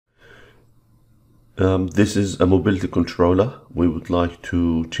This is a mobility controller. We would like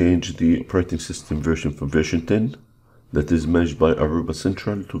to change the operating system version from version 10 that is managed by Aruba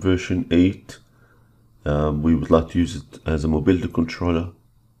Central to version 8. We would like to use it as a mobility controller,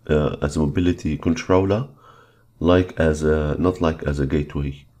 not like as a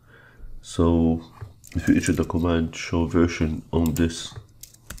gateway. So if you issue the command show version on this,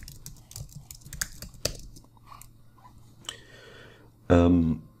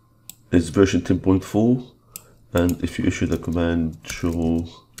 it's version 10.4, and if you issue the command show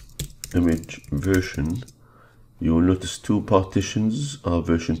image version, you will notice two partitions are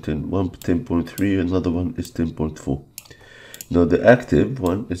version 10, one 10.3, another one is 10.4. Now the active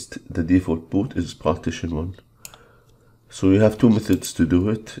one is the default boot is partition 1. So you have two methods to do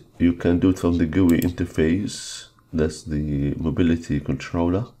it. You can do it from the GUI interface, that's the mobility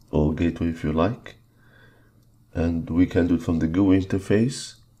controller or gateway if you like, and we can do it from the GUI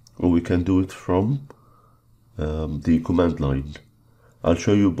interface, or we can do it from the command line. I'll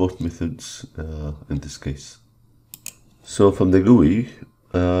show you both methods in this case. So from the GUI,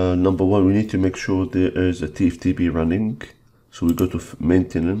 number one, we need to make sure there is a TFTP running. So we go to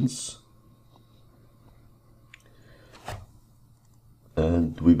maintenance,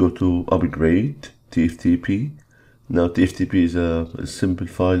 and we go to upgrade TFTP. Now TFTP is a simple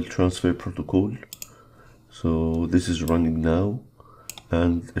file transfer protocol. So this is running now,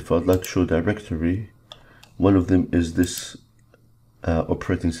 and if I'd like to show directory, one of them is this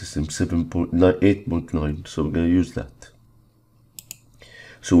operating system 8.9. So we're going to use that.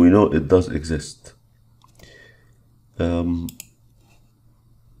 So we know it does exist. Now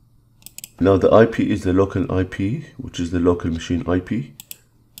the IP is the local IP, which is the local machine IP.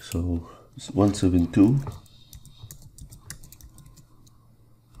 So it's 172.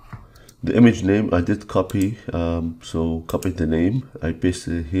 The image name I did copy, so copy the name, I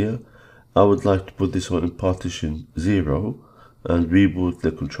pasted it here. I would like to put this one in partition 0 and reboot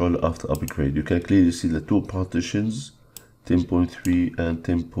the controller after upgrade. You can clearly see the two partitions, 10.3 and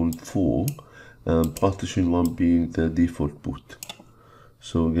 10.4, partition 1 being the default boot.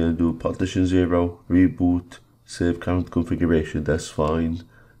 So we're going to do partition 0, reboot, save current configuration, that's fine,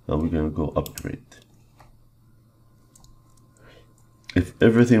 and we're going to go upgrade. If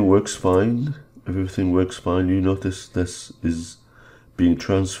everything works fine, you notice this is being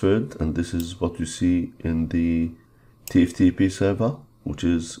transferred, and this is what you see in the TFTP server, which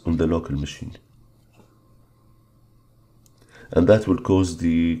is on the local machine. And that will cause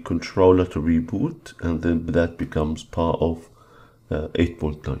the controller to reboot, and then that becomes part of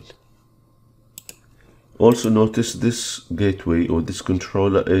 8.9. Also notice this gateway or this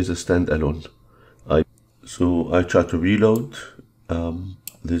controller is a standalone. So I try to reload.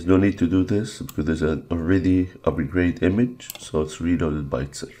 There's no need to do this because there's an already upgrade image, so it's reloaded by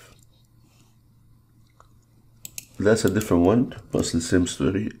itself. That's a different one, but it's the same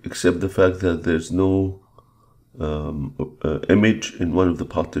story, except the fact that there's no image in one of the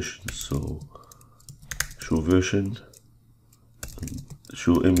partitions. So show version,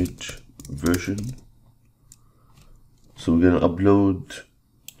 show image version. So we're going to upload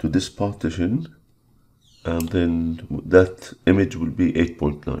to this partition, and then that image will be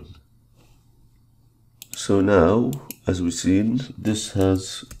 8.9. So now, as we've seen, this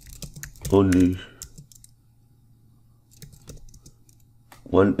has only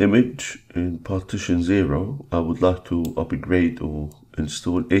one image in partition 0. I would like to upgrade or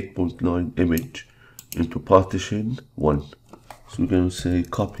install 8.9 image into partition 1. So we're going to say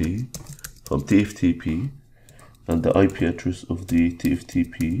copy from TFTP and the IP address of the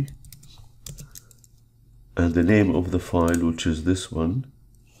TFTP and the name of the file, which is this one.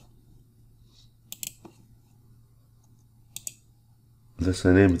 That's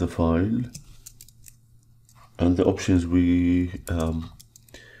the name of the file, and the options we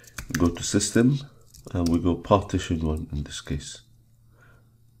go to system and we go partition 1 in this case.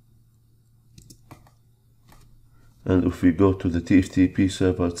 And if we go to the TFTP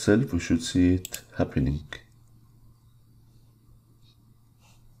server itself, we should see it happening.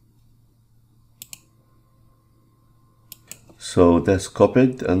 So that's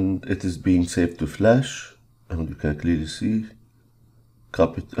copied and it is being saved to flash, and you can clearly see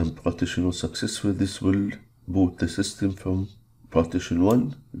copied and partition was successful. This will boot the system from partition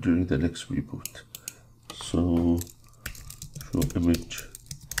 1 during the next reboot. So show image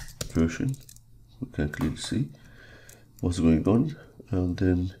version, we can clearly see what's going on, and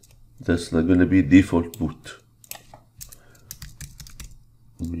then that's going to be default boot.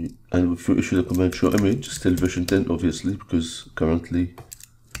 And if you issue the command show image, still version 10 obviously, because currently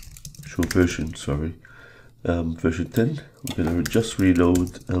show version, sorry, version 10. We're going to just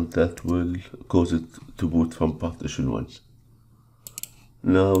reload, and that will cause it to boot from partition 1.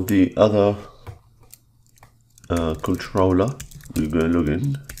 Now the other controller, we're going to log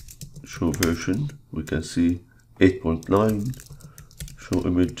in, show version, we can see 8.9, show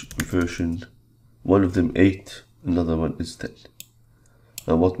image version, one of them 8, another one is 10.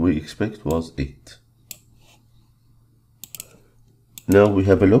 And what we expect was 8. Now we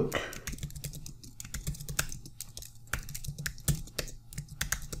have a look.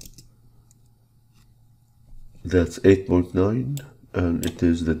 That's 8.9, and it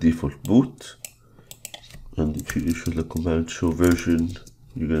is the default boot. And if you issue the command show version,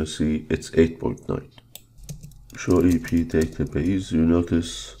 you're going to see it's 8.9. Show AP database, you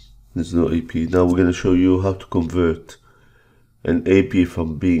notice there's no AP. Now we're going to show you how to convert an AP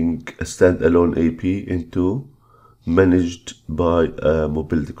from being a standalone AP into managed by a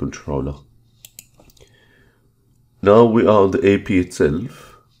mobility controller. Now we are on the AP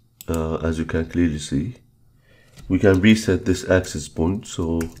itself, as you can clearly see. We can reset this access point,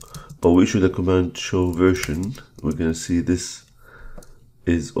 but we issue the command show version, we're going to see this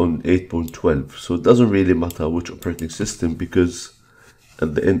is on 8.12. So it doesn't really matter which operating system, because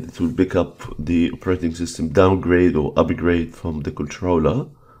at the end it will pick up the operating system downgrade or upgrade from the controller,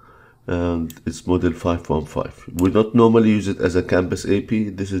 and it's model 515. We don't normally use it as a campus AP,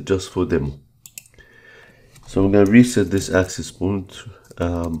 this is just for demo. So I'm going to reset this access point,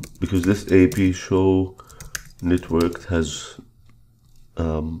 because this AP show network has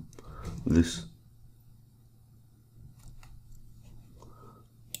this.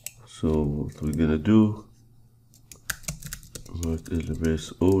 So what we're gonna do,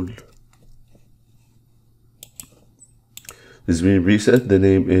 erase all. It's been reset. The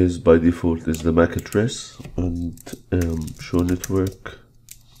name is by default is the MAC address, and show network.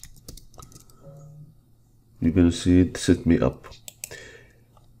 You're gonna see it set me up.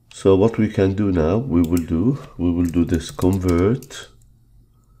 So what we can do now, we will do this convert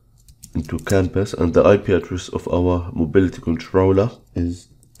into campus, and the IP address of our mobility controller is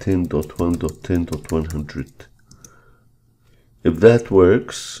 10.1.10.100. If that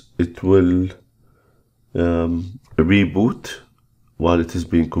works, it will reboot while it is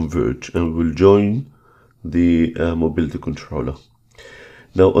being converged, and will join the mobility controller.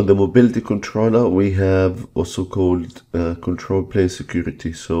 Now on the mobility controller, we have also called control plane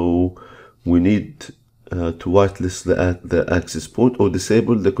security. So we need to whitelist the access point or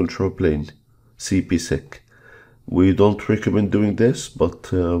disable the control plane CPSec. We don't recommend doing this,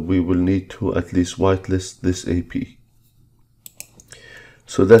 but we will need to at least whitelist this AP.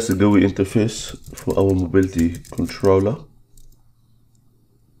 So that's the GUI interface for our mobility controller.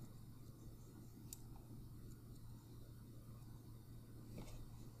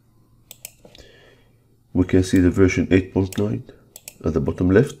 We can see the version 8.9 at the bottom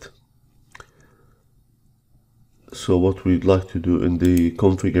left. So what we'd like to do in the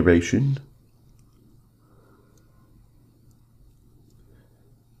configuration,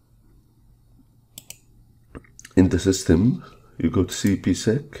 in the system, you go to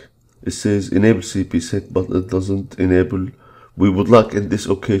CPSec. It says enable CPSec, but it doesn't enable. We would like in this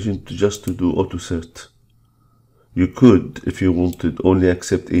occasion to do auto cert. You could, if you wanted, only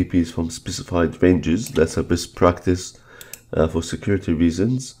accept APs from specified ranges. That's a best practice for security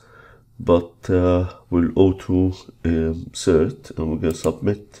reasons. But we'll auto cert, and we're going to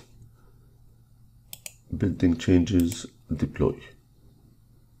submit, building changes, deploy.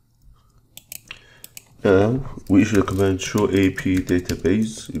 Now we issue the command show AP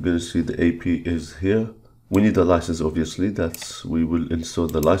database. You're going to see the AP is here. We need a license, obviously. We will install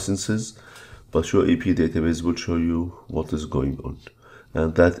the licenses. But show AP database will show you what is going on,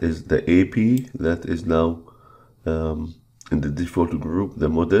 and that is the AP that is now in the default group, the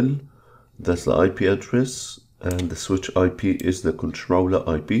model. That's the IP address, and the switch IP is the controller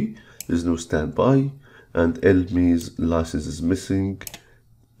IP. There's no standby, and L means license is missing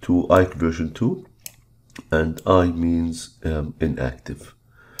to IC version 2, and I means inactive.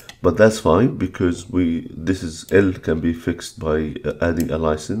 But that's fine, because this is L can be fixed by adding a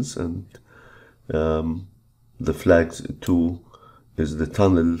license, and the flags 2 is the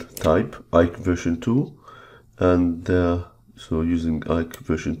tunnel type, IC version 2, and so using IC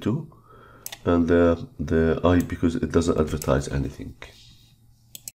version 2, and the I, because it doesn't advertise anything.